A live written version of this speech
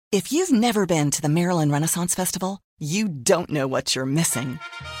If you've never been to the Maryland Renaissance Festival, you don't know what you're missing.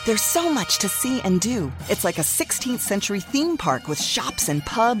 There's so much to see and do. It's like a 16th century theme park with shops and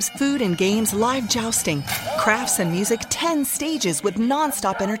pubs, food and games, live jousting, crafts and music, 10 stages with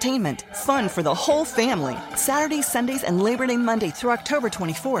nonstop entertainment. Fun for the whole family. Saturdays, Sundays, and Labor Day Monday through October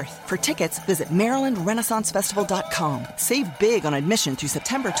 24th. For tickets, visit MarylandRenaissanceFestival.com. Save big on admission through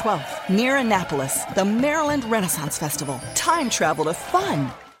September 12th. Near Annapolis, the Maryland Renaissance Festival. Time travel to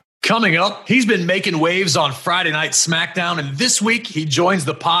fun. Coming up, he's been making waves on Friday Night SmackDown, and this week he joins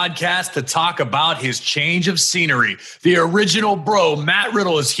the podcast to talk about his change of scenery. The original bro, Matt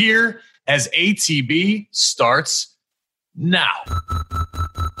Riddle, is here as ATB starts now.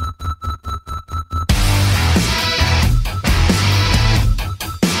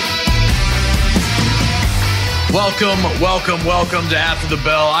 Welcome to After the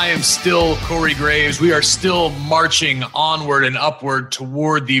Bell. I am still Corey Graves. We are still marching onward and upward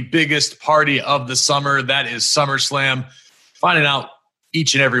toward the biggest party of the summer. That is SummerSlam. Finding out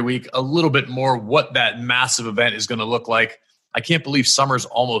each and every week a little bit more what that massive event is going to look like. I can't believe summer's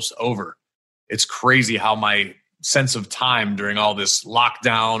almost over. It's crazy how my sense of time during all this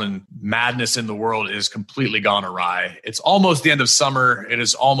lockdown and madness in the world is completely gone awry. It's almost the end of summer. It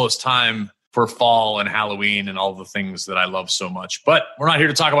is almost time for fall and Halloween and all the things that I love so much. But we're not here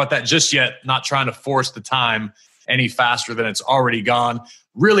to talk about that just yet, not trying to force the time any faster than it's already gone.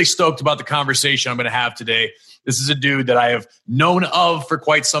 Really stoked about the conversation I'm going to have today. This is a dude that I have known of for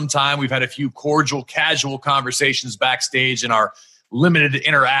quite some time. We've had a few cordial, casual conversations backstage in our limited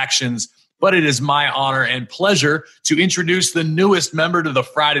interactions, but it is my honor and pleasure to introduce the newest member to the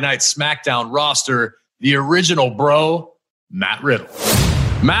Friday Night SmackDown roster, the original bro, Matt Riddle.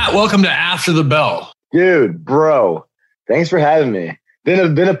 Matt, welcome to After the Bell. Dude, bro, thanks for having me.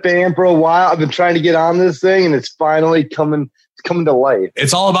 Been a fan for a while. I've been trying to get on this thing, and it's finally coming to life.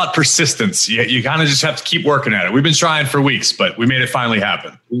 It's all about persistence. You kind of just have to keep working at it. We've been trying for weeks, but we made it finally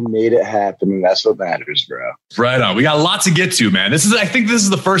happen. We made it happen, and that's what matters, bro. Right on. We got a lot to get to, man. I think this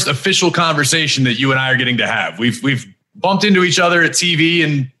is the first official conversation that you and I are getting to have. We've bumped into each other at TV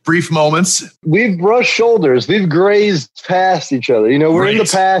in brief moments. We've brushed shoulders. We've grazed past each other. You know, we're in the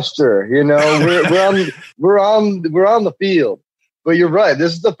pasture. You know, we're on the field. But you're right.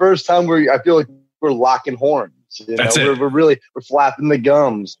 This is the first time where I feel like we're locking horns. You know? That's it. We're flapping the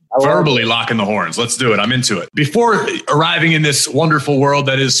gums. Verbally locking the horns. Let's do it. I'm into it. Before arriving in this wonderful world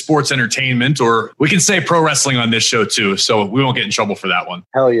that is sports entertainment, or we can say pro wrestling on this show too, so we won't get in trouble for that one.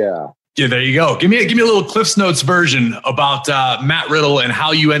 Hell yeah. Yeah, there you go. Give me a little Cliff's Notes version about Matt Riddle and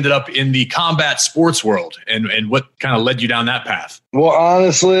how you ended up in the combat sports world and what kind of led you down that path. Well,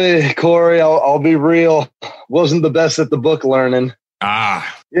 honestly, Corey, I'll be real. Wasn't the best at the book learning.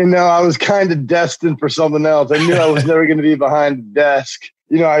 You know, I was kind of destined for something else. I knew I was never going to be behind the desk.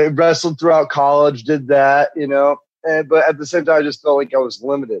 You know, I wrestled throughout college, did that, you know, but at the same time, I just felt like I was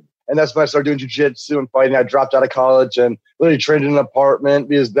limited. And that's when I started doing jiu-jitsu and fighting. I dropped out of college and literally trained in an apartment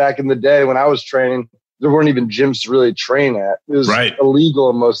because back in the day when I was training, there weren't even gyms to really train at. It was illegal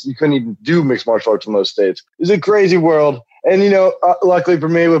in most. You couldn't even do mixed martial arts in most states. It was a crazy world. And, you know, luckily for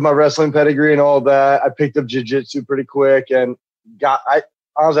me with my wrestling pedigree and all that, I picked up jiu-jitsu pretty quick and I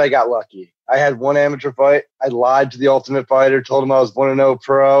got lucky. I had one amateur fight. I lied to the Ultimate Fighter, told him I was 1-0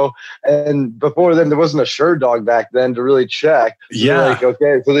 pro. And before then, there wasn't a Sherdog back then to really check. Yeah. Like,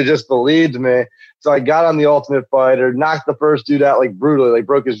 okay, so they just believed me. So I got on the Ultimate Fighter, knocked the first dude out like brutally, like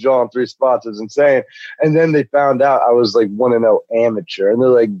broke his jaw in 3 spots. It was insane. And then they found out I was like 1-0 amateur. And they're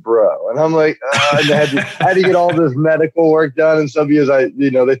like, bro. And I'm like, and I had to get all this medical work done and stuff because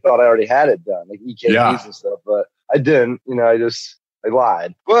they thought I already had it done, like EKGs and stuff. But I didn't. You know, I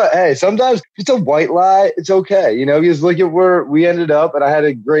lied. But hey, sometimes it's a white lie. It's okay. You know, because look at where we ended up, and I had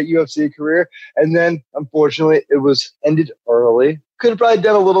a great UFC career. And then, unfortunately, it was ended early. Could have probably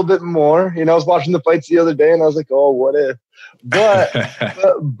done a little bit more. You know, I was watching the fights the other day, and I was like, oh, what if?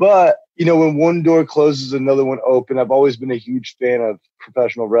 But you know, when one door closes, another one opens. I've always been a huge fan of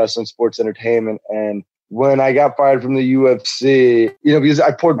professional wrestling, sports entertainment. And when I got fired from the UFC, you know, because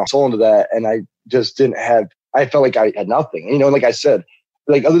I poured my soul into that, and I just didn't have – I felt like I had nothing. You know, like I said,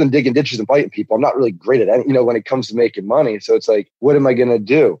 like other than digging ditches and fighting people, I'm not really great at any, you know, when it comes to making money. So it's like, what am I going to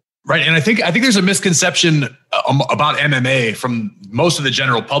do? Right. And I think there's a misconception about MMA from most of the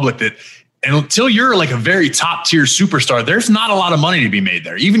general public that until you're like a very top tier superstar, there's not a lot of money to be made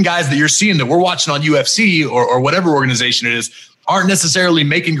there. Even guys that you're seeing that we're watching on UFC or whatever organization it is aren't necessarily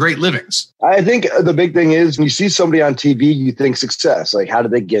making great livings. I think the big thing is when you see somebody on TV, you think success. Like, how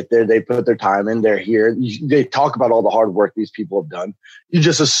did they get there? They put their time in. They're here. They talk about all the hard work these people have done. You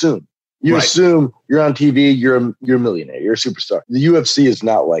just assume. You assume you're on TV, you're a millionaire, you're a superstar. The UFC is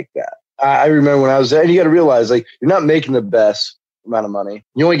not like that. I remember when I was there, and you got to realize, like, you're not making the best amount of money.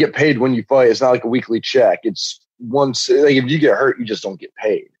 You only get paid when you fight. It's not like a weekly check. It's once, like, if you get hurt, you just don't get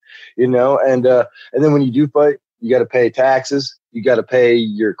paid, and then when you do fight, you got to pay taxes. You got to pay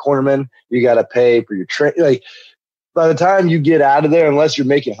your cornerman. You got to pay for your train. Like, by the time you get out of there, unless you're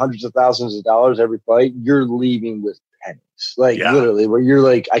making hundreds of thousands of dollars every fight, you're leaving with pennies. Like, literally, where you're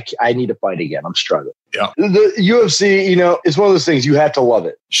like, I need to fight again. I'm struggling. Yeah. The UFC, it's one of those things, you have to love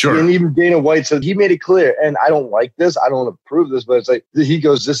it. Sure. And even Dana White said, he made it clear, and I don't like this, I don't approve this, but it's like, he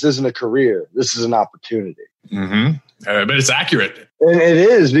goes, this isn't a career. This is an opportunity. Mm-hmm. But it's accurate. And it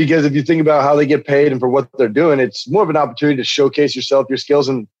is, because if you think about how they get paid and for what they're doing, it's more of an opportunity to showcase yourself, your skills,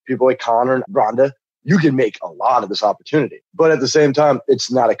 and people like Conor and Ronda. You can make a lot of this opportunity. But at the same time,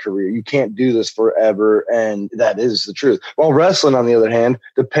 it's not a career. You can't do this forever, and that is the truth. While wrestling, on the other hand,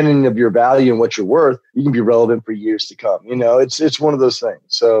 depending on your value and what you're worth, you can be relevant for years to come. It's one of those things.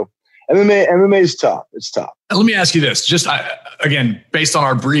 So MMA is tough. It's tough. Let me ask you this. Just again, based on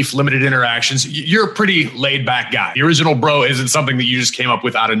our brief, limited interactions, you're a pretty laid-back guy. The original bro isn't something that you just came up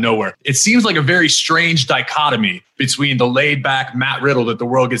with out of nowhere. It seems like a very strange dichotomy between the laid-back Matt Riddle that the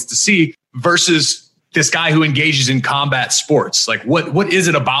world gets to see versus this guy who engages in combat sports. Like, what is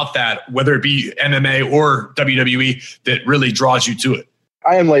it about that, whether it be MMA or WWE, that really draws you to it?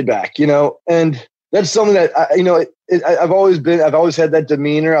 I am laid back, and that's something that I've always had that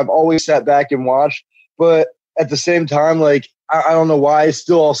demeanor. I've always sat back and watched, but at the same time, like, I don't know why, I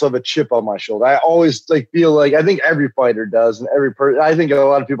still also have a chip on my shoulder. I always feel like, I think every fighter does, and every person, I think a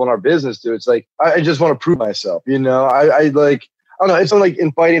lot of people in our business do. It's like, I just want to prove myself, I don't know. It's like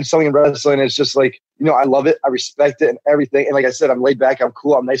in fighting, something in wrestling. It's just like, I love it. I respect it and everything. And like I said, I'm laid back. I'm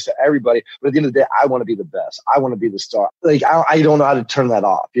cool. I'm nice to everybody. But at the end of the day, I want to be the best. I want to be the star. Like, I don't know how to turn that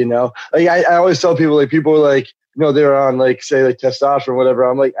off, Like, I always tell people, like, people are like, they're on, like, say, like, testosterone or whatever.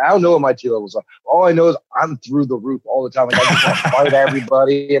 I'm like, I don't know what my T levels are. All I know is I'm through the roof all the time. Like, I just want to fight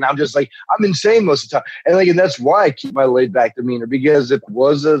everybody. And I'm just like, I'm insane most of the time. And that's why I keep my laid back demeanor, because if it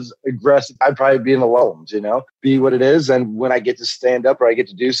was as aggressive, I'd probably be in the lows, be what it is. And when I get to stand up or I get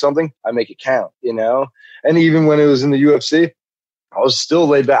to do something, I make it count, And even when it was in the UFC, I was still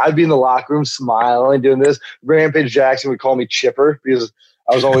laid back. I'd be in the locker room smiling, doing this. Rampage Jackson would call me Chipper because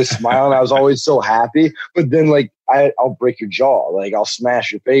I was always smiling. I was always so happy. But then, like, I'll break your jaw. Like, I'll smash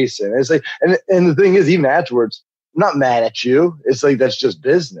your face in. It's like, and the thing is, even afterwards, I'm not mad at you. It's like, that's just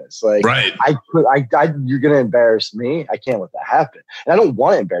business. Like, right. You're going to embarrass me. I can't let that happen. And I don't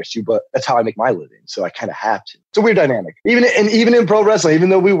want to embarrass you, but that's how I make my living. So I kind of have to. It's a weird dynamic. Even in pro wrestling, even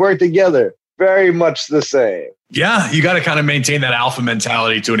though we work together, very much the same. Yeah, you got to kind of maintain that alpha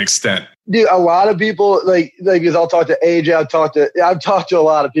mentality to an extent. Dude, a lot of people, like, because I'll talk to AJ, I've talked to a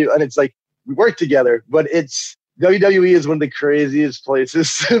lot of people, and it's like, we work together, but WWE is one of the craziest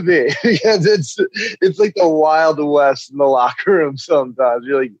places to be, because it's like the Wild West in the locker room sometimes.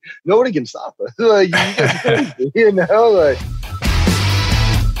 You're like, nobody can stop us. Like, you guys crazy, like.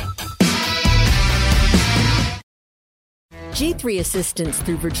 G3 Assistance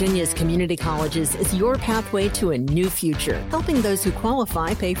through Virginia's community colleges is your pathway to a new future, helping those who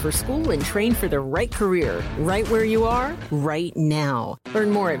qualify pay for school and train for the right career, right where you are, right now.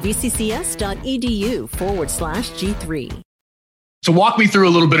 Learn more at vccs.edu/G3. So walk me through a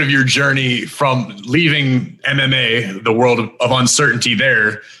little bit of your journey from leaving MMA, the world of uncertainty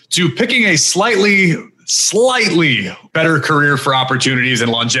there, to picking a slightly better career for opportunities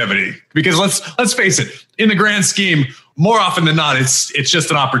and longevity. Because let's face it, in the grand scheme, more often than not, it's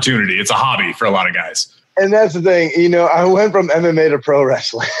just an opportunity. It's a hobby for a lot of guys. And that's the thing, I went from MMA to pro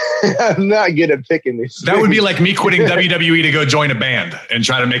wrestling. I'm not good at picking these That would be like me quitting WWE to go join a band and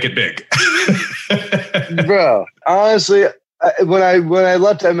try to make it big. Bro, honestly, when I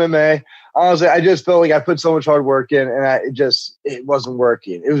left MMA, honestly, I just felt like I put so much hard work in, and it wasn't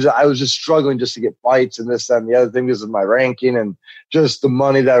working. I was just struggling just to get fights and this, that, and the other thing because of my ranking and just the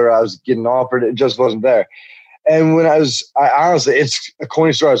money that I was getting offered. It just wasn't there. And when honestly, it's a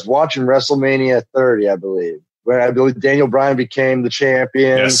coin story. I was watching WrestleMania 30, I believe, when I believe Daniel Bryan became the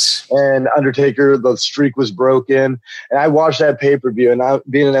champion, yes, and Undertaker, the streak was broken. And I watched that pay-per-view, and I'm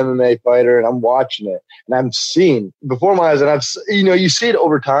being an MMA fighter, and I'm watching it, and I'm seeing before my eyes, and you see it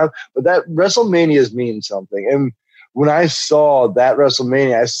over time, but that WrestleMania means something. And when I saw that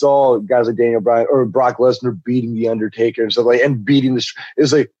WrestleMania, I saw guys like Daniel Bryan or Brock Lesnar beating the Undertaker and stuff and beating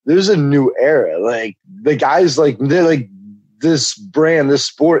it's like, there's a new era. Like, the guys, like, they're like, this brand, this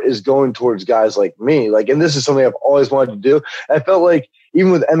sport is going towards guys like me. Like, and this is something I've always wanted to do. I felt like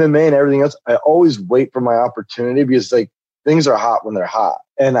even with MMA and everything else, I always wait for my opportunity, because, like, things are hot when they're hot.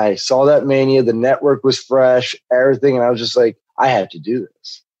 And I saw that Mania. The network was fresh, everything. And I was just like, I had to do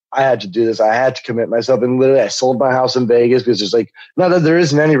this. I had to commit myself. And literally I sold my house in Vegas because there's like, not that there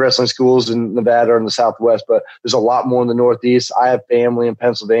isn't any wrestling schools in Nevada or in the Southwest, but there's a lot more in the Northeast. I have family in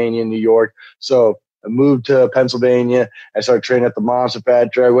Pennsylvania and New York. So I moved to Pennsylvania. I started training at the Monster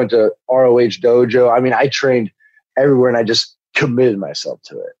Factory. I went to ROH Dojo. I mean, I trained everywhere and I just committed myself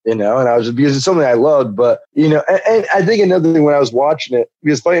to it, and I was, because it's something I loved. But, and I think another thing when I was watching it,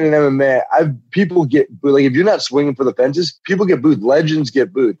 because fighting in MMA, people get booed. Like if you're not swinging for the fences, people get booed. Legends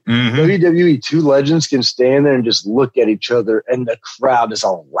get booed. Mm-hmm. WWE, two legends can stand there and just look at each other and the crowd is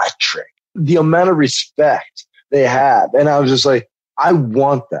electric. The amount of respect they have. And I was just like, I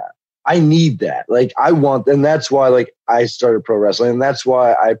want that. I need that. Like I want, and that's why like I started pro wrestling, and that's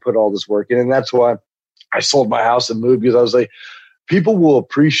why I put all this work in, and that's why I sold my house and moved, because I was like, people will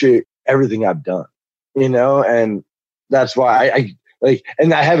appreciate everything I've done, and that's why I like,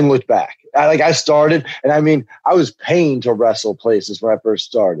 and I haven't looked back. I started, and I mean, I was paying to wrestle places when I first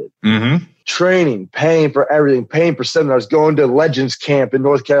started. Mm-hmm. Training, paying for everything, paying for seminars, going to Legends Camp in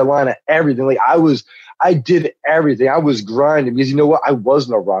North Carolina, everything. Like I did everything. I was grinding because you know what? I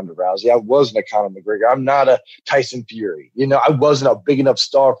wasn't a Ronda Rousey. I wasn't a Conor McGregor. I'm not a Tyson Fury. I wasn't a big enough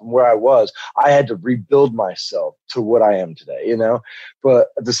star from where I was. I had to rebuild myself to what I am today, But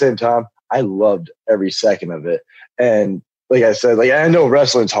at the same time, I loved every second of it. And like I said, like I know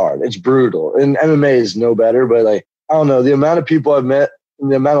wrestling's hard. It's brutal. And MMA is no better. But like, I don't know, the amount of people I've met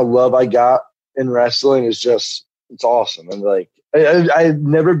and the amount of love I got in wrestling is just, it's awesome. And like, I've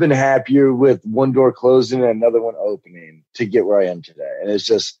never been happier with one door closing and another one opening to get where I am today. And it's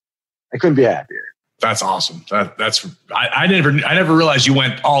just, I couldn't be happier. That's awesome. I never realized you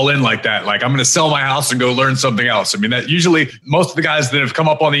went all in like that. Like, I'm going to sell my house and go learn something else. I mean, that usually most of the guys that have come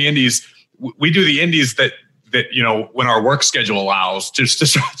up on the indies, we do the indies that, when our work schedule allows, just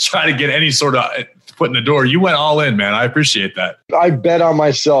to try to get any sort of foot in the door. You went all in, man. I appreciate that. I bet on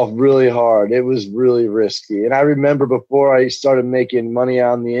myself really hard. It was really risky. And I remember before I started making money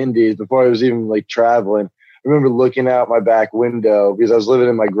on the indies, before I was even like traveling, I remember looking out my back window because I was living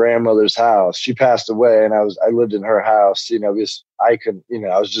in my grandmother's house. She passed away and I lived in her house, because I couldn't,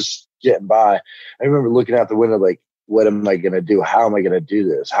 I was just getting by. I remember looking out the window like, what am I going to do? How am I going to do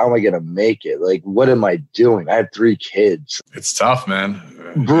this? How am I going to make it? Like, what am I doing? I have 3 kids. It's tough, man.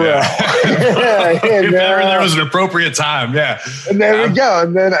 Bro. Yeah. If ever there was an appropriate time. Yeah. And there we go.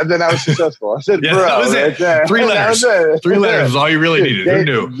 And then I was successful. I said, yeah, bro. That was it. Right 3 letters. 3 letters is all you really needed. Who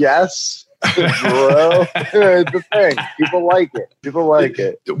knew? Yes. Bro. It's the thing. People like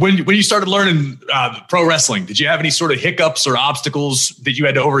it. When you started learning pro wrestling, did you have any sort of hiccups or obstacles that you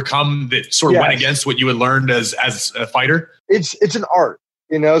had to overcome that sort of went against what you had learned as a fighter? It's an art,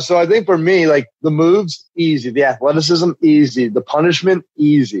 so I think for me, like the moves, easy, the athleticism, easy, the punishment,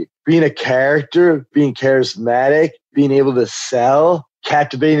 easy, being a character, being charismatic, being able to sell,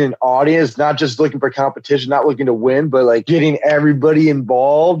 captivating an audience, not just looking for competition, not looking to win, but like getting everybody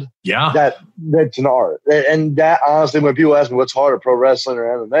involved. Yeah. That's an art. And that honestly, when people ask me what's harder, pro wrestling or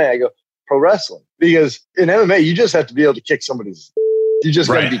MMA, I go, pro wrestling. Because in MMA, you just have to be able to kick somebody's, you just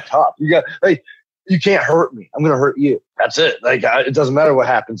got to be tough. You got like, you can't hurt me. I'm going to hurt you. That's it. Like, it doesn't matter what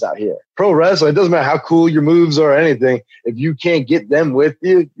happens out here. Pro wrestling, it doesn't matter how cool your moves are or anything. If you can't get them with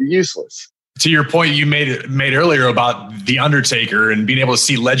you, you're useless. To your point you made earlier about The Undertaker and being able to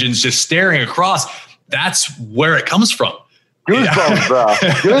see legends just staring across, that's where it comes from. Goosebumps, bro.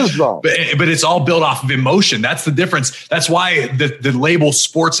 Goosebumps. But it's all built off of emotion. That's the difference. That's why the label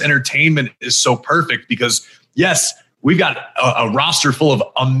sports entertainment is so perfect, because yes, we've got a roster full of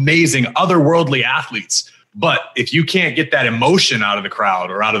amazing otherworldly athletes. But if you can't get that emotion out of the crowd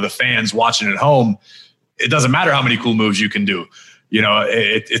or out of the fans watching at home, it doesn't matter how many cool moves you can do. We've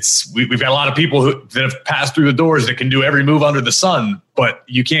got a lot of people that have passed through the doors that can do every move under the sun, but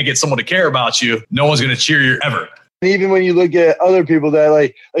you can't get someone to care about you. No one's going to cheer you ever. Even when you look at other people that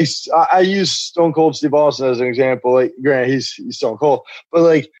like I use Stone Cold Steve Austin as an example. Like, granted, he's Stone Cold, but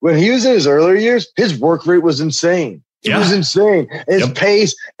like when he was in his earlier years, his work rate was insane. It was insane. His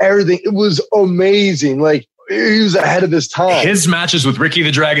pace, everything. It was amazing. Like, he was ahead of his time. His matches with Ricky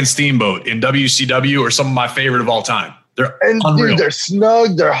the Dragon Steamboat in WCW are some of my favorite of all time. They're unreal. Dude, they're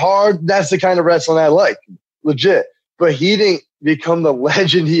snug, they're hard. That's the kind of wrestling I like, legit. But he didn't become the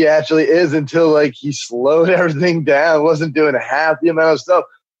legend he actually is until like he slowed everything down, wasn't doing half the amount of stuff,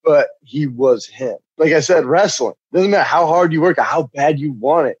 but he was him. Like I said, wrestling doesn't matter how hard you work or how bad you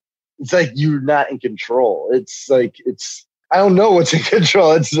want it. It's like you're not in control. It's like I don't know what's in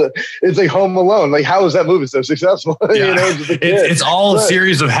control. It's like Home Alone. Like, how is that movie so successful? Yeah. It's all a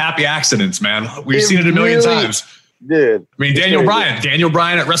series of happy accidents, man. We've seen it a million times. dude. I mean, Daniel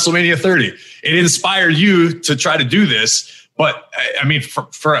Bryan at WrestleMania 30. It inspired you to try to do this. But I mean,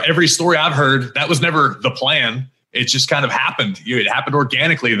 for every story I've heard, that was never the plan. It just kind of happened. It happened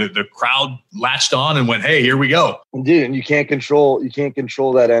organically. The crowd latched on and went, "Hey, here we go." Dude, and you can't control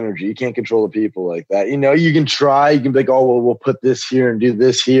that energy. You can't control the people like that. You know, you can try. You can be like, "Oh, well, we'll put this here and do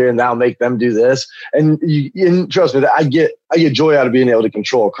this here, and that'll make them do this." And trust me, I get joy out of being able to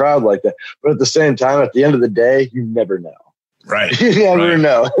control a crowd like that. But at the same time, at the end of the day, you never know. Right. You never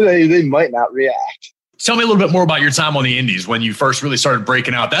know. They might not react. Tell me a little bit more about your time on the Indies when you first really started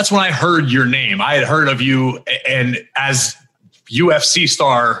breaking out. That's when I heard your name. I had heard of you, and as UFC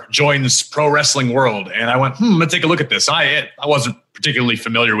star joins pro wrestling world, and I went, I'm going to take a look at this. I wasn't particularly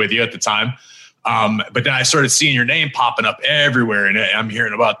familiar with you at the time, but then I started seeing your name popping up everywhere, and I'm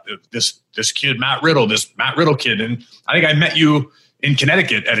hearing about this kid, Matt Riddle kid, and I think I met you in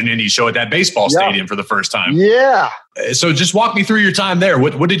Connecticut at an indie show at that baseball stadium for the first time. Yeah. So just walk me through your time there.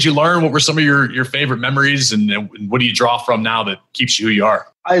 What did you learn? What were some of your favorite memories? And what do you draw from now that keeps you who you are?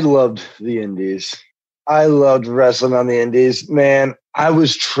 I loved the indies. I loved wrestling on the indies. Man, I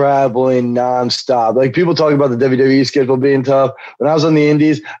was traveling nonstop. Like, people talk about the WWE schedule being tough. When I was on the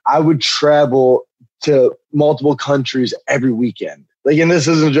indies, I would travel to multiple countries every weekend. Like, and this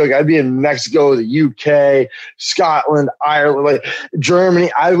isn't a joke. I'd be in Mexico, the UK, Scotland, Ireland, like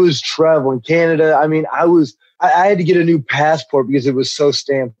Germany. I was traveling, Canada. I mean, I had to get a new passport because it was so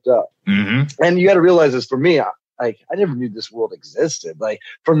stamped up. Mm-hmm. And you got to realize this, for me, I never knew this world existed. Like,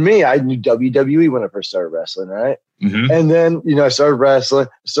 for me, I knew WWE when I first started wrestling, right? Mm-hmm. And then, I started wrestling,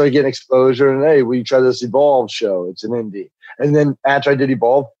 started getting exposure, and hey, will you try this Evolve show? It's an indie. And then after I did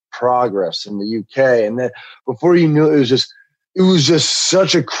Evolve, Progress in the UK. And then before you knew it, it was just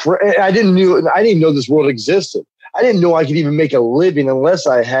such a I didn't know this world existed. I didn't know I could even make a living unless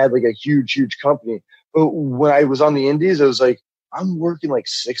I had like a huge company. But when I was on the indies, I was like, I'm working like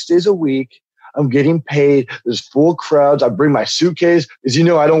 6 days a week. I'm getting paid. There's full crowds. I bring my suitcase because,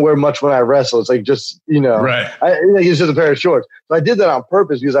 I don't wear much when I wrestle. It's like just, right. It's just a pair of shorts. So I did that on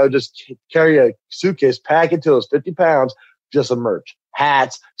purpose because I would just carry a suitcase, pack it till it was 50 pounds, just a merch,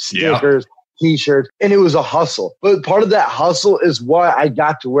 hats, stickers, T-shirts, and it was a hustle. But part of that hustle is why I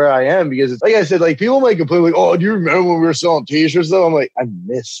got to where I am, because it's like I said, like, people might complain, like, "Oh, do you remember when we were selling T-shirts?" Though I'm like, I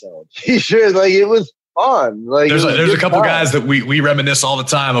miss selling T-shirts. Like, it was fun. Like, there's a couple guys that we reminisce all the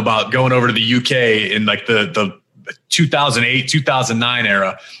time about going over to the UK in like the 2008, 2009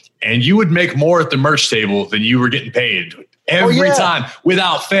 era, and you would make more at the merch table than you were getting paid every time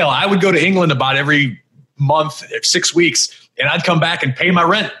without fail. I would go to England about every month, 6 weeks. And I'd come back and pay my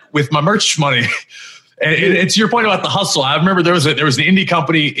rent with my merch money. And it's your point about the hustle. I remember there was an indie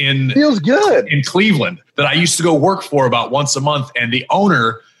company in Cleveland that I used to go work for about once a month. And the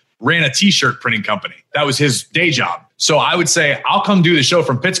owner ran a T-shirt printing company. That was his day job. So I would say, I'll come do the show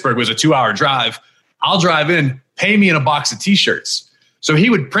from Pittsburgh. It was a 2-hour drive. I'll drive in, pay me in a box of T-shirts. So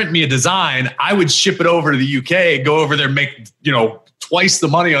he would print me a design. I would ship it over to the UK, go over there, make, twice the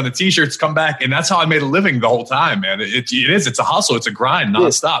money on the T-shirts, come back. And that's how I made a living the whole time, man. It's a hustle. It's a grind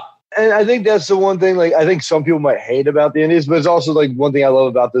nonstop. And I think that's the one thing, like, I think some people might hate about the indies, but it's also like one thing I love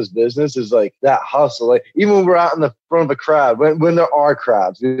about this business is like that hustle. Like, even when we're out in the front of a crowd, when there are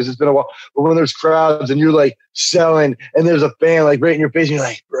crowds, because it's been a while, but when there's crowds and you're like selling and there's a fan like right in your face and you're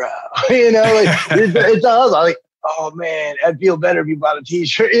like, bro, it's a hustle. I'm like, oh man, I'd feel better if you bought a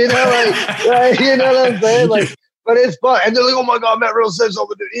T-shirt, right? You know what I'm saying? Like, but it's fun. And they're like, oh my God, Matt Riddle said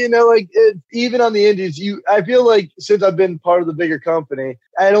something. Even on the indies, I feel like since I've been part of the bigger company,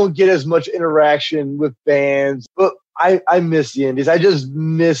 I don't get as much interaction with fans. But I miss the indies. I just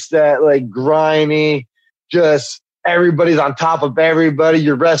miss that, like, grimy, just everybody's on top of everybody.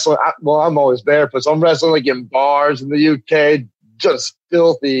 You're wrestling. I'm always barefoot. So I'm wrestling like in bars in the UK, just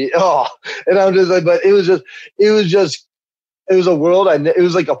filthy. Oh, and I'm just like, but it was a world. It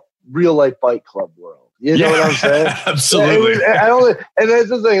was like a real life Fight Club world. You know what I'm saying? Absolutely. And that's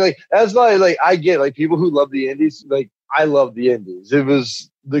the thing. Like, that's why, like, I get, like, people who love the indies. Like, I love the indies. It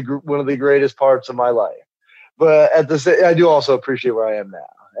was one of the greatest parts of my life. But at the same, I do also appreciate where I am now,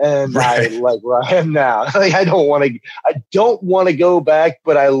 and I like where I am now. Like, I don't want to go back,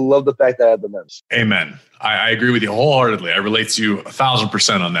 but I love the fact that I have the memories. Amen. I agree with you wholeheartedly. I relate to you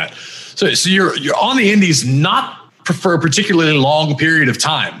 1,000% on that. So you're on the indies, not for a particularly long period of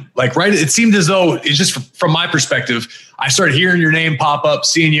time. Like, right, it seemed as though, it's just from my perspective, I started hearing your name pop up,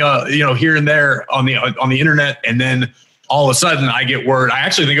 seeing you, here and there on the internet, and then all of a sudden I get word. I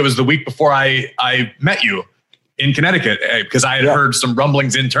actually think it was the week before I met you in Connecticut, because I had heard some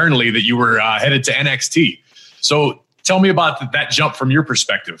rumblings internally that you were headed to NXT. So Tell me about that jump from your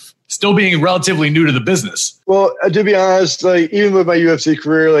perspective, still being relatively new to the business. Well, to be honest, like even with my UFC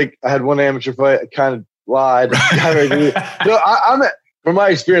career, like I had one amateur fight, I kind of lied. From my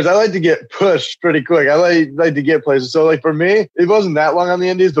experience, I like to get pushed pretty quick. I like to get places. So like for me, it wasn't that long on the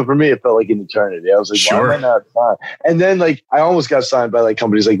Indies, but for me, it felt like an eternity. I was like, sure. Why am I not signed? And then like I almost got signed by like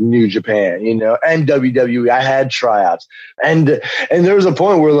companies like New Japan, and WWE. I had tryouts, and there was a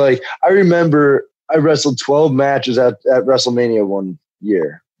point where like I remember I wrestled 12 matches at WrestleMania one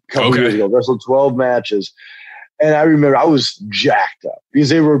year, a couple years ago. Wrestled 12 matches. And I remember I was jacked up because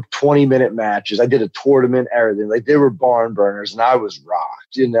they were 20-minute matches. I did a tournament, everything. Like they were barn burners, and I was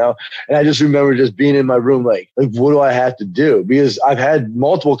rocked, And I just remember just being in my room, like what do I have to do? Because I've had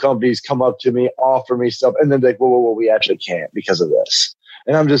multiple companies come up to me, offer me stuff, and then be like, whoa, we actually can't because of this.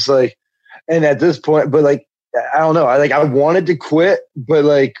 And I'm just like, and at this point, but like, I don't know. I wanted to quit, but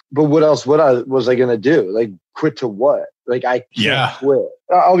what else? What was I gonna do? Like quit to what? Like I can't quit.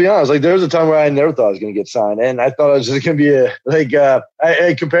 I'll be honest. Like there was a time where I never thought I was going to get signed, and I thought I was just going to be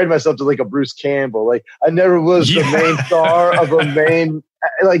I compared myself to like a Bruce Campbell. Like I never was the main star of a main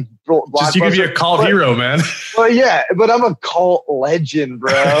like. Just you could be a cult hero, man. Well, yeah, but I'm a cult legend,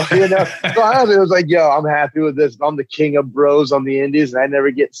 bro. So honestly, it was like, yo, I'm happy with this. If I'm the king of bros on the Indies, and I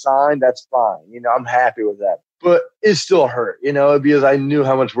never get signed. That's fine. I'm happy with that. But it still hurt, because I knew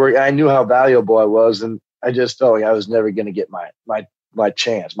how much work, I knew how valuable I was, and I just felt like I was never going to get my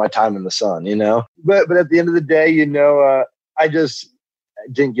chance, my time in the sun, But at the end of the day, I just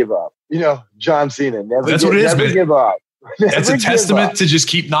didn't give up. John Cena never give up. That's a testament to just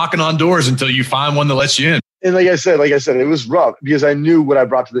keep knocking on doors until you find one that lets you in. And like I said, it was rough because I knew what I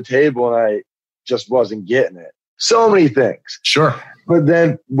brought to the table, and I just wasn't getting it. So many things. Sure. But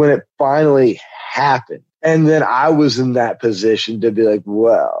then when it finally happened, and then I was in that position to be like,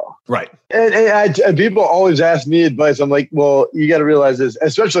 well. Right. And people always ask me advice. I'm like, well, you got to realize this,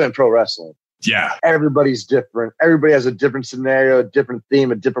 especially in pro wrestling. Yeah. Everybody's different. Everybody has a different scenario, a different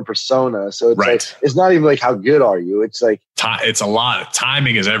theme, a different persona. So it's like, it's not even like how good are you? It's like. It's a lot.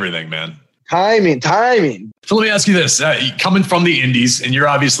 Timing is everything, man. Timing. So let me ask you this. Coming from the Indies, and you're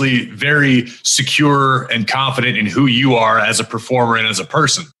obviously very secure and confident in who you are as a performer and as a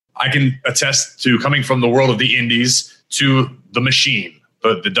person. I can attest to coming from the world of the Indies to the machine,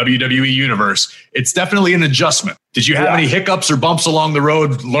 the WWE universe. It's definitely an adjustment. Did you have any hiccups or bumps along the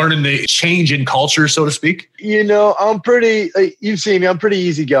road learning the change in culture, so to speak? I'm pretty, you've seen me, I'm pretty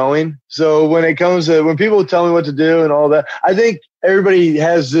easygoing. So when it comes to, when people tell me what to do and all that, I think everybody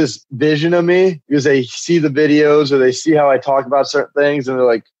has this vision of me because they see the videos or they see how I talk about certain things, and they're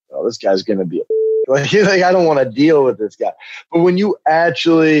like, oh, this guy's going to be like, I don't want to deal with this guy. But when you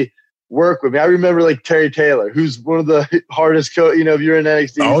actually work with me, I remember like Terry Taylor, who's one of the hardest if you're in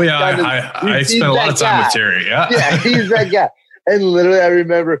NXT. Oh yeah, I spent a lot of time with Terry. Yeah, he's that guy. And literally, I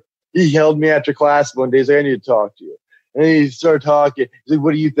remember he held me after class one day. He's like, I need to talk to you. And he started talking. He's like,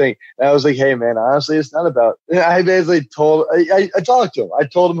 what do you think? And I was like, hey man, honestly, it's not about. I basically I talked to him. I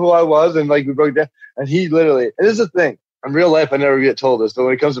told him who I was, and like we broke down. And he literally, and this is the thing. In real life, I never get told this, but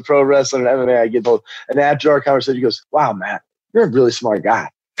when it comes to pro wrestling and MMA, I get told. And after our conversation, he goes, wow, Matt, you're a really smart guy.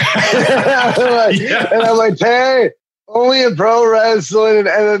 And I'm like, hey, only in pro wrestling and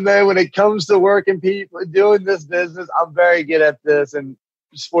MMA, when it comes to working people, doing this business, I'm very good at this, and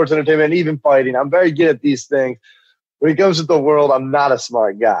sports entertainment, and even fighting. I'm very good at these things. When it comes to the world, I'm not a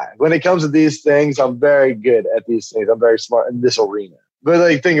smart guy. When it comes to these things, I'm very good at these things. I'm very smart in this arena. But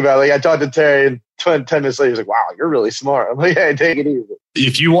like, think about it. Like I talked to Terry, and 10 minutes later, he's like, wow, you're really smart. I'm like, hey, take it easy.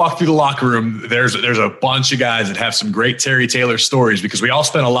 If you walk through the locker room, there's a bunch of guys that have some great Terry Taylor stories, because we all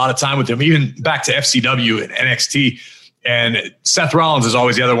spent a lot of time with him, even back to FCW and NXT. And Seth Rollins is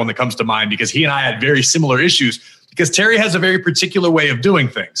always the other one that comes to mind, because he and I had very similar issues, because Terry has a very particular way of doing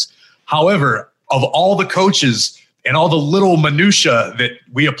things. However, of all the coaches and all the little minutia that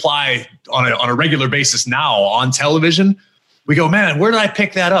we apply on a regular basis now on television, we go, man, where did I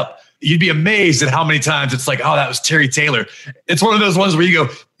pick that up? You'd be amazed at how many times it's like, oh, that was Terry Taylor. It's one of those ones where you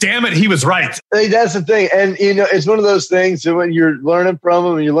go, damn it, he was right. Like, that's the thing. And, it's one of those things that when you're learning from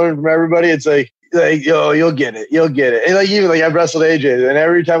him and you learn from everybody, it's like, yo, you'll get it. You'll get it. And like, even like I've wrestled AJ, and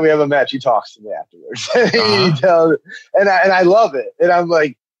every time we have a match, he talks to me afterwards. He tells, and I love it. And I'm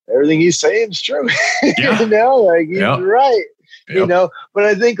like, everything he's saying is true. Yeah. He's right. Yep. But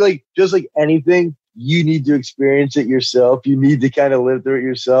I think like, just like anything, you need to experience it yourself. You need to kind of live through it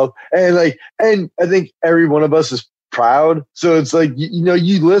yourself. And I think every one of us is proud. So it's like,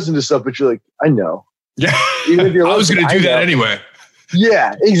 you listen to stuff, but you're like, I know. Yeah. I was going to do that anyway.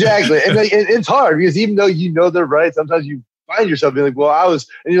 Yeah, exactly. And it's hard because even though they're right, sometimes you find yourself being like, well, and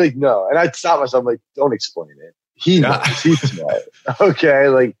you're like, no. And I stop myself, I'm like, don't explain it. He's smart. Okay,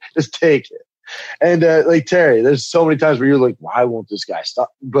 like just take it. And like Terry, there's so many times where you're like, why won't this guy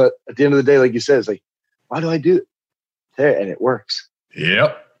stop? But at the end of the day, like you said, it's like, why do I do it? Terry, and it works.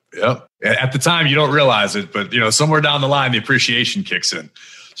 Yep. At the time, you don't realize it, but somewhere down the line, the appreciation kicks in.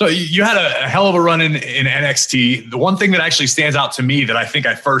 So you had a hell of a run in NXT. The one thing that actually stands out to me that I think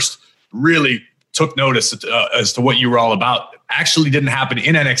I first really took notice as to what you were all about actually didn't happen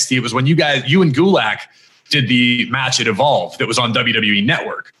in NXT. It was when you and Gulak did the match at Evolve that was on WWE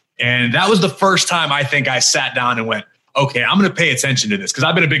Network. And that was the first time I think I sat down and went, okay, I'm going to pay attention to this because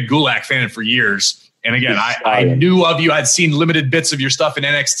I've been a big Gulak fan for years. And again, I knew of you. I'd seen limited bits of your stuff in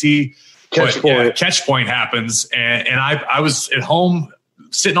NXT. Catch Point happens. And I was at home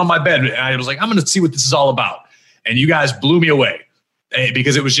sitting on my bed. And I was like, I'm going to see what this is all about. And you guys blew me away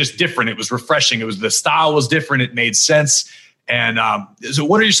because it was just different. It was refreshing. The style was different. It made sense. And so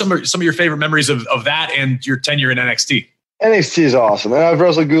what are some of your favorite memories of that and your tenure in NXT? NXT is awesome. And I've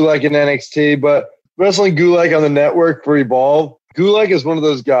wrestled Gulak in NXT, but wrestling Gulak on the network for Evolve, Gulak is one of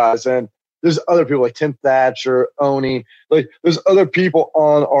those guys. And there's other people like Tim Thatcher, Oni. Like there's other people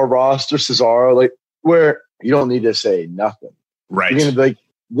on our roster, Cesaro, like where you don't need to say nothing. Right. You're going to be like,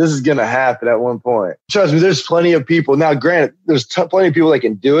 this is going to happen at one point. Trust me, there's plenty of people. Now, granted, there's plenty of people that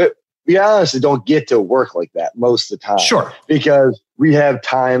can do it. We honestly don't get to work like that most of the time. Sure. Because we have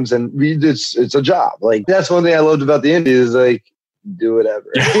times and it's a job. Like that's one thing I loved about the Indies is like, do whatever,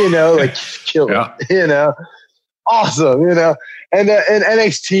 like kill it, awesome, And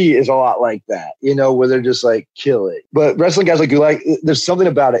NXT is a lot like that, where they're just like, kill it. But wrestling guys like Gulak, there's something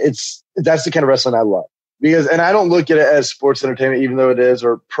about it. That's the kind of wrestling I love. And I don't look at it as sports entertainment, even though it is,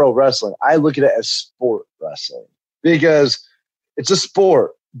 or pro wrestling. I look at it as sport wrestling because it's a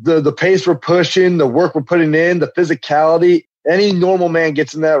sport. The pace we're pushing, the work we're putting in, the physicality. Any normal man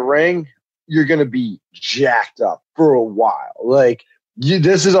gets in that ring, you're going to be jacked up for a while. Like,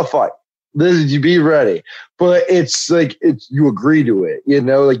 this is a fight. You be ready, but it's like you agree to it,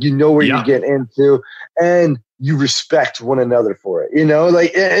 like where you get into, and you respect one another for it,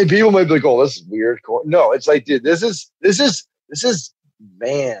 like and people might be like, oh, this is weird. No, it's like, dude, this is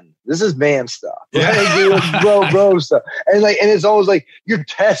man stuff, bro stuff, and it's always like you're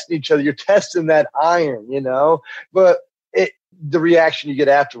testing each other, you're testing that iron, but the reaction you get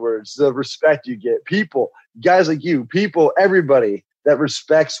afterwards, the respect you get, people, guys like you, everybody that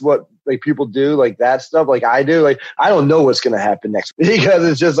respects what like people do, like that stuff, like I do. Like I don't know what's gonna happen next because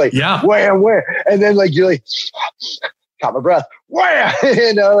it's just like where, and then like you're like caught my breath, where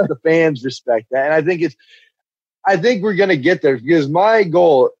the fans respect that, and I think we're gonna get there because my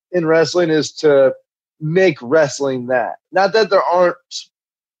goal in wrestling is to make wrestling that. Not that there aren't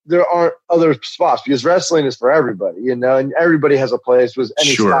other spots because wrestling is for everybody, and everybody has a place with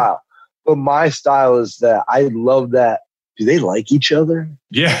any style. But my style is that I love that. Do they like each other?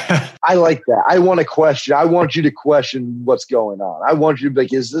 Yeah. I like that. I want to question. I want you to question what's going on. I want you to be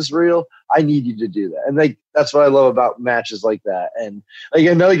like, is this real? I need you to do that. And that's what I love about matches like that. And like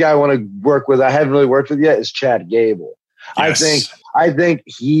another guy I want to work with, I haven't really worked with yet, is Chad Gable. Yes. I think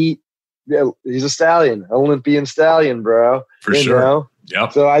he's a stallion, Olympian stallion, bro. For sure.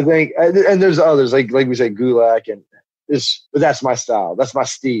 Yep. So I think, and there's others like we say Gulak but that's my style. That's my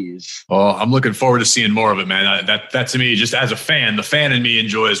steez. Oh, I'm looking forward to seeing more of it, man. That to me, just as a fan, the fan in me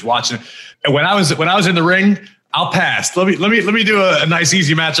enjoys watching. And when I was in the ring, I'll pass. Let me do a nice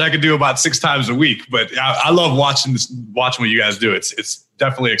easy match I could do about 6 times a week. But I love watching what you guys do. It's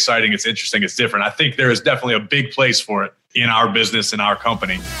definitely exciting. It's interesting. It's different. I think there is definitely a big place for it in our business, in our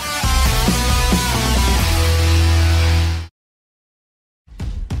company.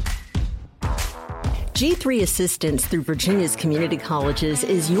 G3 Assistance through Virginia's community colleges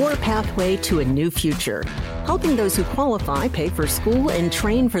is your pathway to a new future, helping those who qualify pay for school and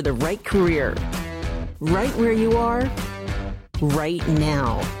train for the right career. Right where you are, right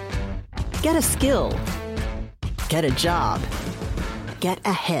now. Get a skill. Get a job. Get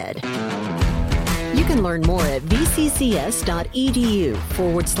ahead. You can learn more at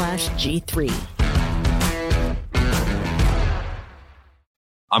vccs.edu/G3.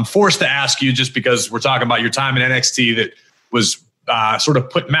 I'm forced to ask you just because we're talking about your time in NXT that was sort of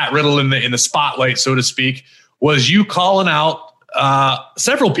put Matt Riddle in the spotlight, so to speak. Was you calling out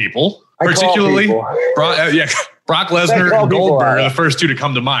several people, particularly Brock Lesnar and Goldberg are the first two to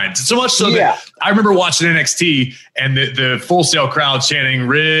come to mind. So much so that I remember watching NXT and the Full Sail crowd chanting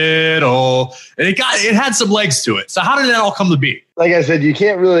Riddle, and it had some legs to it. So how did that all come to be? Like I said, you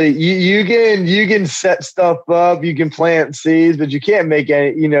can't really you can set stuff up, you can plant seeds, but you can't make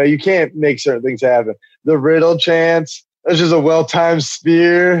you can't make certain things happen. The Riddle chants, That's just a well-timed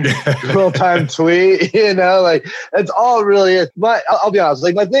spear, well-timed tweet, like that's all really is. I'll be honest,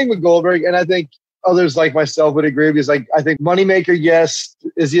 like my thing with Goldberg, and I think others like myself would agree, because like I think moneymaker, yes.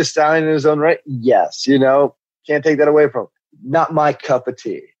 Is he a stallion in his own right? Yes. Can't take that away from him. Not my cup of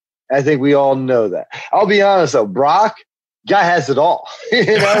tea. I think we all know that. I'll be honest though, Brock, guy has it all.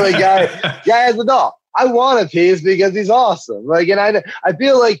 The guy has it all. I want a piece because he's awesome. Like, and I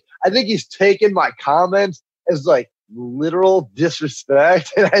feel like I think he's taken my comments as like literal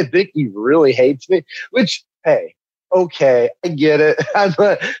disrespect, and I think he really hates me. Which, hey, okay, I get it.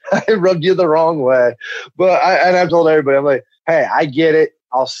 I rubbed you the wrong way, but I've told everybody, I'm like, hey, I get it.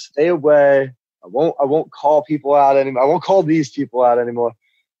 I'll stay away. I won't call people out anymore. I won't call these people out anymore.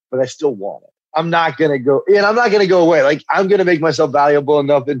 But I still want it. I'm not gonna go, and I'm not gonna go away. Like, I'm gonna make myself valuable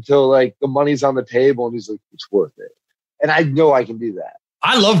enough until like the money's on the table, and he's like, it's worth it. And I know I can do that.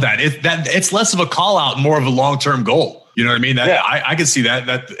 I love that. It's less of a call out, more of a long-term goal. You know what I mean? I can see that.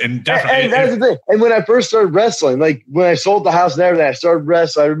 And definitely. And that's the thing. And when I first started wrestling, like when I sold the house and everything, I started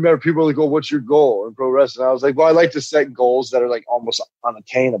wrestling. I remember people were like, "Oh, what's your goal in pro wrestling?" I was like, "Well, I like to set goals that are like almost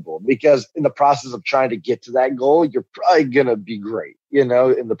unattainable, because in the process of trying to get to that goal, you're probably gonna be great, in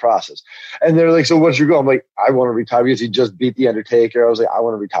the process." And they're like, "So what's your goal?" I'm like, "I want to retire," because he just beat the Undertaker. I was like, "I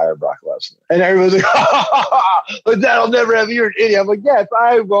want to retire Brock Lesnar." And everyone's like, "But that'll never happen. You're an idiot." I'm like, "Yeah, it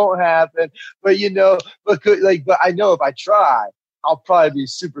probably won't happen, but but I know if I try, I'll probably be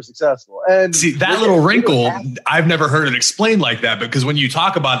super successful." And see, that little wrinkle, I've never heard it explained like that, because when you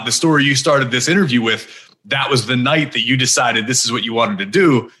talk about the story you started this interview with, that was the night that you decided this is what you wanted to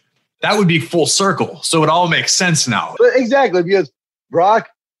do. That would be full circle. So it all makes sense now. But exactly, because Brock,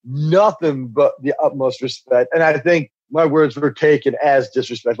 nothing but the utmost respect. And I think my words were taken as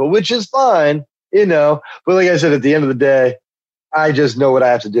disrespectful, which is fine, But like I said, at the end of the day, I just know what I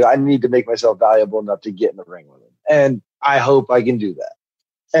have to do. I need to make myself valuable enough to get in the ring with him. And I hope I can do that.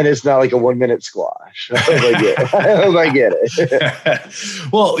 And it's not like a 1-minute squash. I hope I get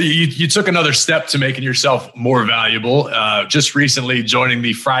it. Well, you took another step to making yourself more valuable, just recently joining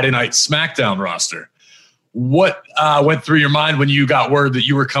the Friday Night SmackDown roster. What went through your mind when you got word that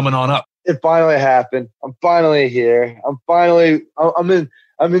you were coming on up? It finally happened. I'm finally here.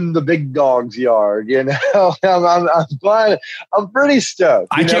 I'm in the big dog's yard, I'm pretty stoked.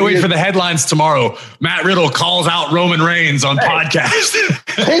 I can't wait for the headlines tomorrow. Matt Riddle calls out Roman Reigns on podcast.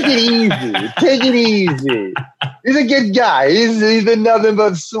 Take it easy. He's a good guy. He's been nothing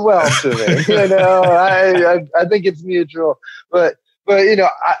but swell to me. I think it's mutual. But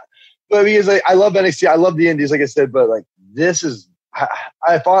because I love NXT, I love the Indies, like I said. But like this is.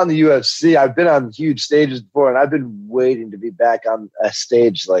 I fought in the UFC. I've been on huge stages before, and I've been waiting to be back on a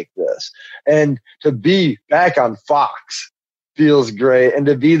stage like this. And to be back on Fox feels great. And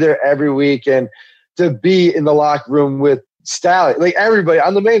to be there every week, and to be in the locker room with Stallion, like everybody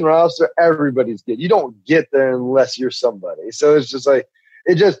on the main roster, everybody's good. You don't get there unless you're somebody. So it's just like,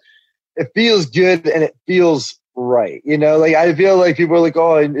 it feels good, and it feels right. Like I feel like people are like,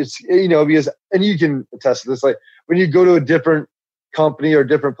 oh, and it's, because, and you can attest to this, like when you go to a different company or a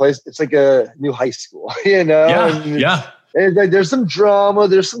different place, it's like a new high school, Yeah. And there's some drama,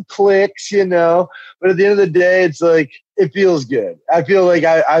 there's some cliques, but at the end of the day, it's like, it feels good. I feel like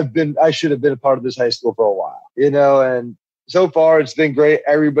I should have been a part of this high school for a while, and so far it's been great.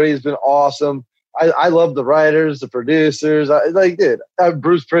 Everybody's been awesome. I love the writers, the producers.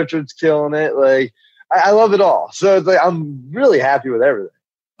 Bruce Pritchard's killing it. Like, I love it all. So it's like, I'm really happy with everything.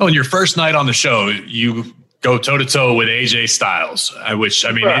 Oh, and your first night on the show, you go toe-to-toe with AJ Styles, which,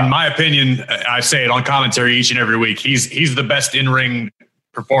 I mean, in my opinion, I say it on commentary each and every week, he's the best in-ring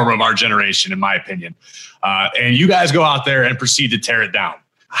performer of our generation, in my opinion. And you guys go out there and proceed to tear it down.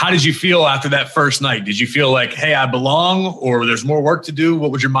 How did you feel after that first night? Did you feel like, hey, I belong, or there's more work to do?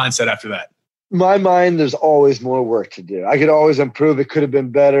 What was your mindset after that? My mind, there's always more work to do. I could always improve. It could have been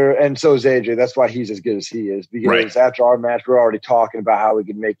better. And so is AJ. That's why he's as good as he is. Because after our match, we're already talking about how we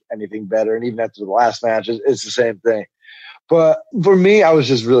could make anything better. And even after the last match, it's the same thing. But for me, I was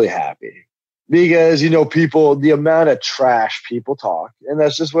just really happy. Because, people, the amount of trash people talk. And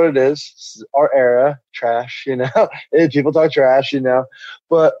that's just what it is. It's our era, trash, People talk trash,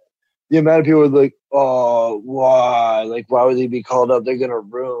 But the amount of people are like, oh, why? Like, why would he be called up? They're going to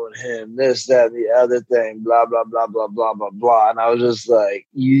ruin him, this, that, and the other thing, blah, blah, blah, blah, blah, blah, blah. And I was just like,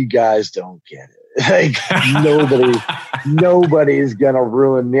 you guys don't get it. Like, nobody's going to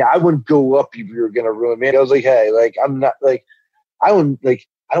ruin me. I wouldn't go up if you were going to ruin me. And I was like, hey, like, I'm not, like, I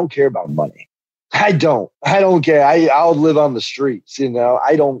don't care about money. I don't care. I'll live on the streets,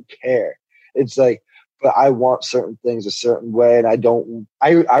 I don't care. It's like, but I want certain things a certain way, and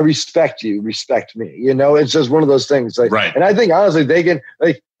I respect you, respect me. You know, it's just one of those things. Like, right. And I think honestly,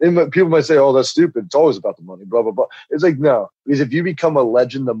 people might say, "Oh, that's stupid. It's always about the money." Blah blah blah. It's like no, because if you become a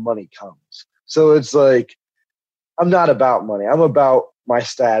legend, the money comes. So it's like I'm not about money. I'm about my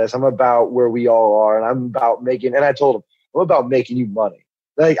status. I'm about where we all are, and I'm about making. And I told him, I'm about making you money.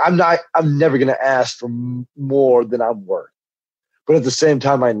 Like I'm never going to ask for more than I'm worth. But at the same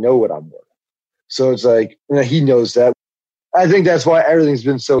time, I know what I'm worth. So it's like, he knows that. I think that's why everything's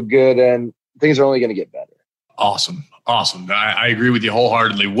been so good and things are only going to get better. Awesome. I agree with you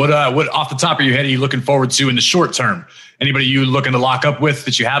wholeheartedly. What off the top of your head are you looking forward to in the short term? Anybody you looking to lock up with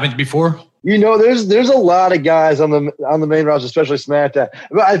that you haven't before? You know, there's a lot of guys on the main roster, especially SmackDown.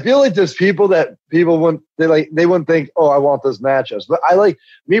 But I feel like there's people that they wouldn't think, oh, I want those matchups. But I like,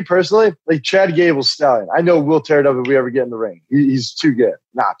 me personally, like Chad Gable's Stallion. I know we'll tear it up if we ever get in the ring. He's too good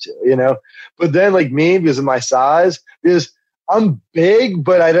not to, you know. But then like me, because of my size, because I'm big,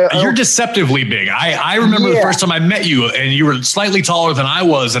 but I don't. You're deceptively big. I remember the first time I met you, and you were slightly taller than I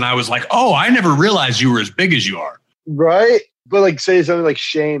was, and I was like, oh, I never realized you were as big as you are. Right. But like say something like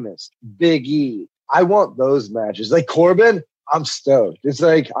Sheamus, Big E. I want those matches. Like Corbin, I'm stoked. It's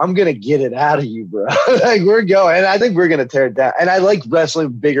like, I'm going to get it out of you, bro. Like we're going. And I think we're going to tear it down. And I like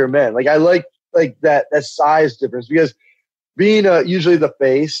wrestling bigger men. Like I like that size difference because being usually the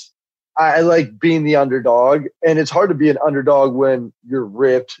face, I like being the underdog. And it's hard to be an underdog when you're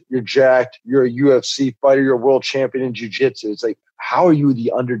ripped, you're jacked, you're a UFC fighter, you're a world champion in jiu-jitsu. It's like, how are you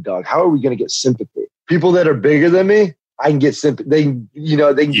the underdog? How are we going to get sympathy? People that are bigger than me, I can get sympathy. They can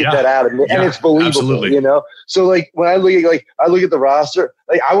get that out of me, and it's believable. Absolutely. You know. So like when I look at the roster,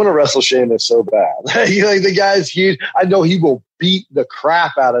 like I want to wrestle Sheamus so bad. Like the guy's huge. I know he will beat the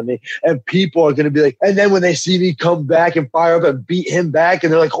crap out of me, and people are going to be like. And then when they see me come back and fire up and beat him back,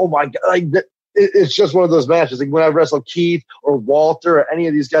 and they're like, "Oh my god!" Like it's just one of those matches. Like when I wrestle Keith or Walter or any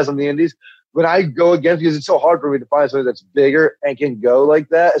of these guys on the Indies. When I go against, because it's so hard for me to find somebody that's bigger and can go like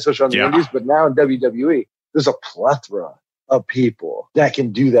that, especially on the Indies. But now in WWE, there's a plethora of people that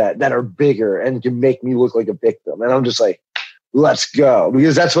can do that are bigger and can make me look like a victim. And I'm just like, let's go.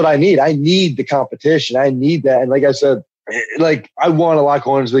 Because that's what I need. I need the competition. I need that. And like I said, like I want to lock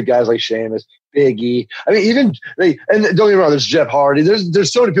horns with guys like Sheamus, Big E. I mean, even and don't get me wrong, there's Jeff Hardy.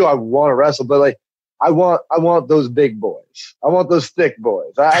 There's so many people I want to wrestle, but like I want those big boys. I want those thick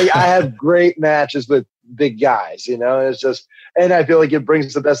boys. I have great matches with big guys, you know, and it's just, and I feel like it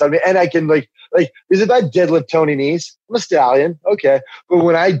brings the best out of me. And I can like, because if I deadlift Tony Nese, I'm a Stallion. Okay. But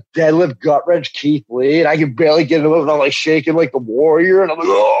when I deadlift gut wrench Keith Lee and I can barely get it up and I'm like shaking like the Warrior and I'm like,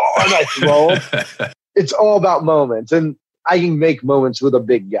 oh, and I throw him. It's all about moments. And I can make moments with a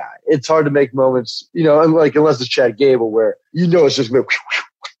big guy. It's hard to make moments, you know, unless it's Chad Gable where, you know, it's just going to,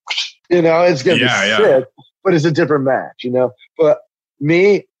 you know, it's going to be sick, but it's a different match, you know. But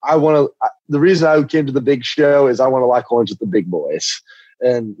me, the reason I came to the big show is I want to lock horns with the big boys.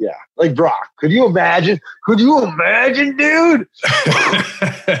 And yeah, like Brock. Could you imagine, dude?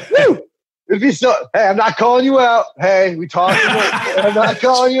 It'd be so, hey, I'm not calling you out. Hey, we talked. I'm not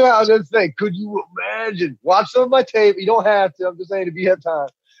calling you out. I'm just saying, could you imagine? Watch some of my tape. You don't have to. I'm just saying if you have time.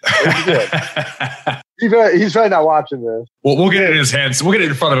 He's probably not watching this. Well, we'll get it in his hands. We'll get it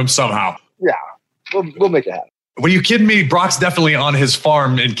in front of him somehow. Yeah, we'll make it happen. Were you kidding me? Brock's definitely on his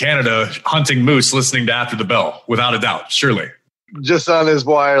farm in Canada hunting moose, listening to After the Bell, without a doubt, surely. Just on his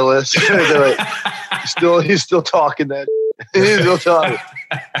wireless. He's still talking that. He's still talking.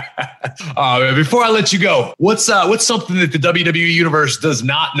 Before I let you go, what's something that the WWE Universe does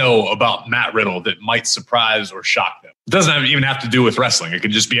not know about Matt Riddle that might surprise or shock them? It doesn't even have to do with wrestling. It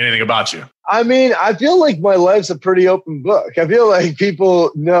could just be anything about you. I mean, I feel like my life's a pretty open book. I feel like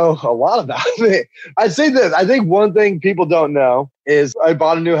people know a lot about me. I'd say this. I think one thing people don't know is I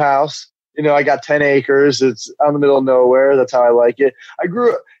bought a new house. You know, I got 10 acres. It's out in the middle of nowhere. That's how I like it. I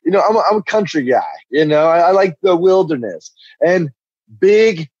grew up, you know, I'm a country guy. You know, I like the wilderness and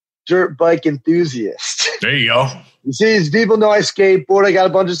big dirt bike enthusiast. There you go. You see, these people know I skateboard. I got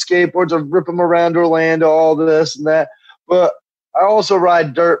a bunch of skateboards. I rip them around Orlando, all this and that. But I also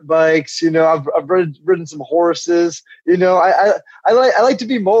ride dirt bikes. You know, I've ridden some horses. You know, I like to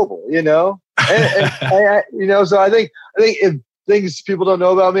be mobile. You know, and you know. So I think if things people don't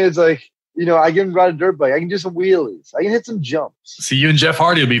know about me, it's like, you know, I can ride a dirt bike. I can do some wheelies. I can hit some jumps. See, you and Jeff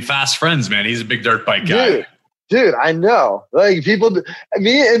Hardy will be fast friends, man. He's a big dirt bike guy. Dude, I know. Like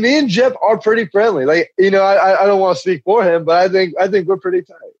me and Jeff are pretty friendly. Like, you know, I don't want to speak for him, but I think we're pretty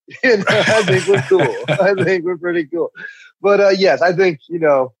tight. You know, I think we're cool. I think we're pretty cool. But yes, I think,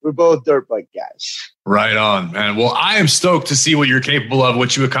 we're both dirt bike guys. Right on, man. Well, I am stoked to see what you're capable of,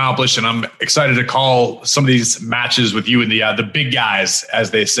 what you accomplish, and I'm excited to call some of these matches with you and the big guys, as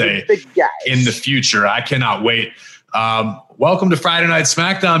they say, in the future. I cannot wait. Welcome to Friday Night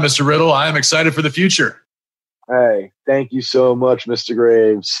SmackDown, Mr. Riddle. I am excited for the future. Hey, thank you so much, Mr.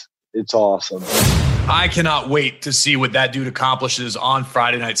 Graves. It's awesome. I cannot wait to see what that dude accomplishes on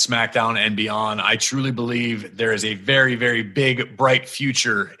Friday Night SmackDown and beyond. I truly believe there is a very, very big, bright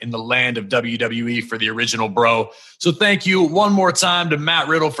future in the land of WWE for the original bro. So thank you one more time to Matt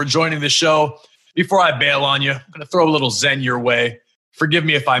Riddle for joining the show. Before I bail on you, I'm going to throw a little Zen your way. Forgive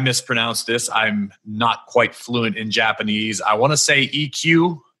me if I mispronounce this. I'm not quite fluent in Japanese. I want to say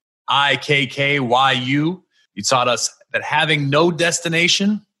EQ, IKKYU. You taught us that having no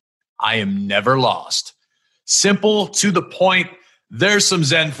destination, I am never lost. Simple, to the point. There's some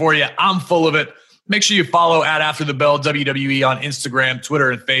Zen for you. I'm full of it. Make sure you follow @AfterTheBell WWE on Instagram, Twitter,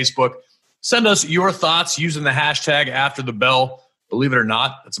 and Facebook. Send us your thoughts using the hashtag #AfterTheBell. Believe it or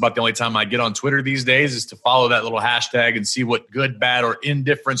not, that's about the only time I get on Twitter these days is to follow that little hashtag and see what good, bad, or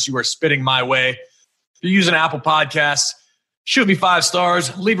indifference you are spitting my way. If you're using Apple Podcasts, shoot me 5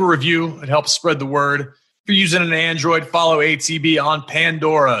 stars. Leave a review. It helps spread the word. If you're using an Android, follow ATB on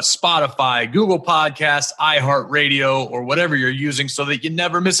Pandora, Spotify, Google Podcasts, iHeartRadio, or whatever you're using so that you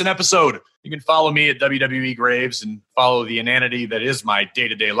never miss an episode. You can follow me at WWE Graves and follow the inanity that is my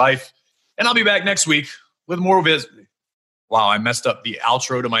day-to-day life. And I'll be back next week with more of his... Wow, I messed up the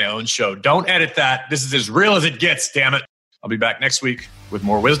outro to my own show. Don't edit that. This is as real as it gets, damn it. I'll be back next week with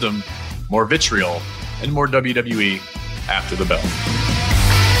more wisdom, more vitriol, and more WWE After the Bell.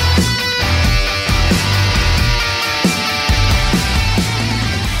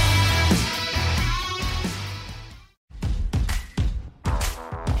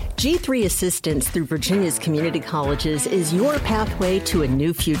 G3 Assistance through Virginia's community colleges is your pathway to a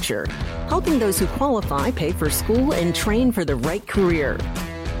new future, helping those who qualify pay for school and train for the right career.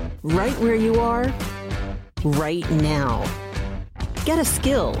 Right where you are, right now. Get a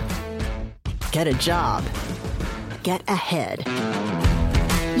skill. Get a job. Get ahead.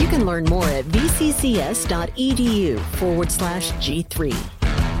 You can learn more at vccs.edu/G3.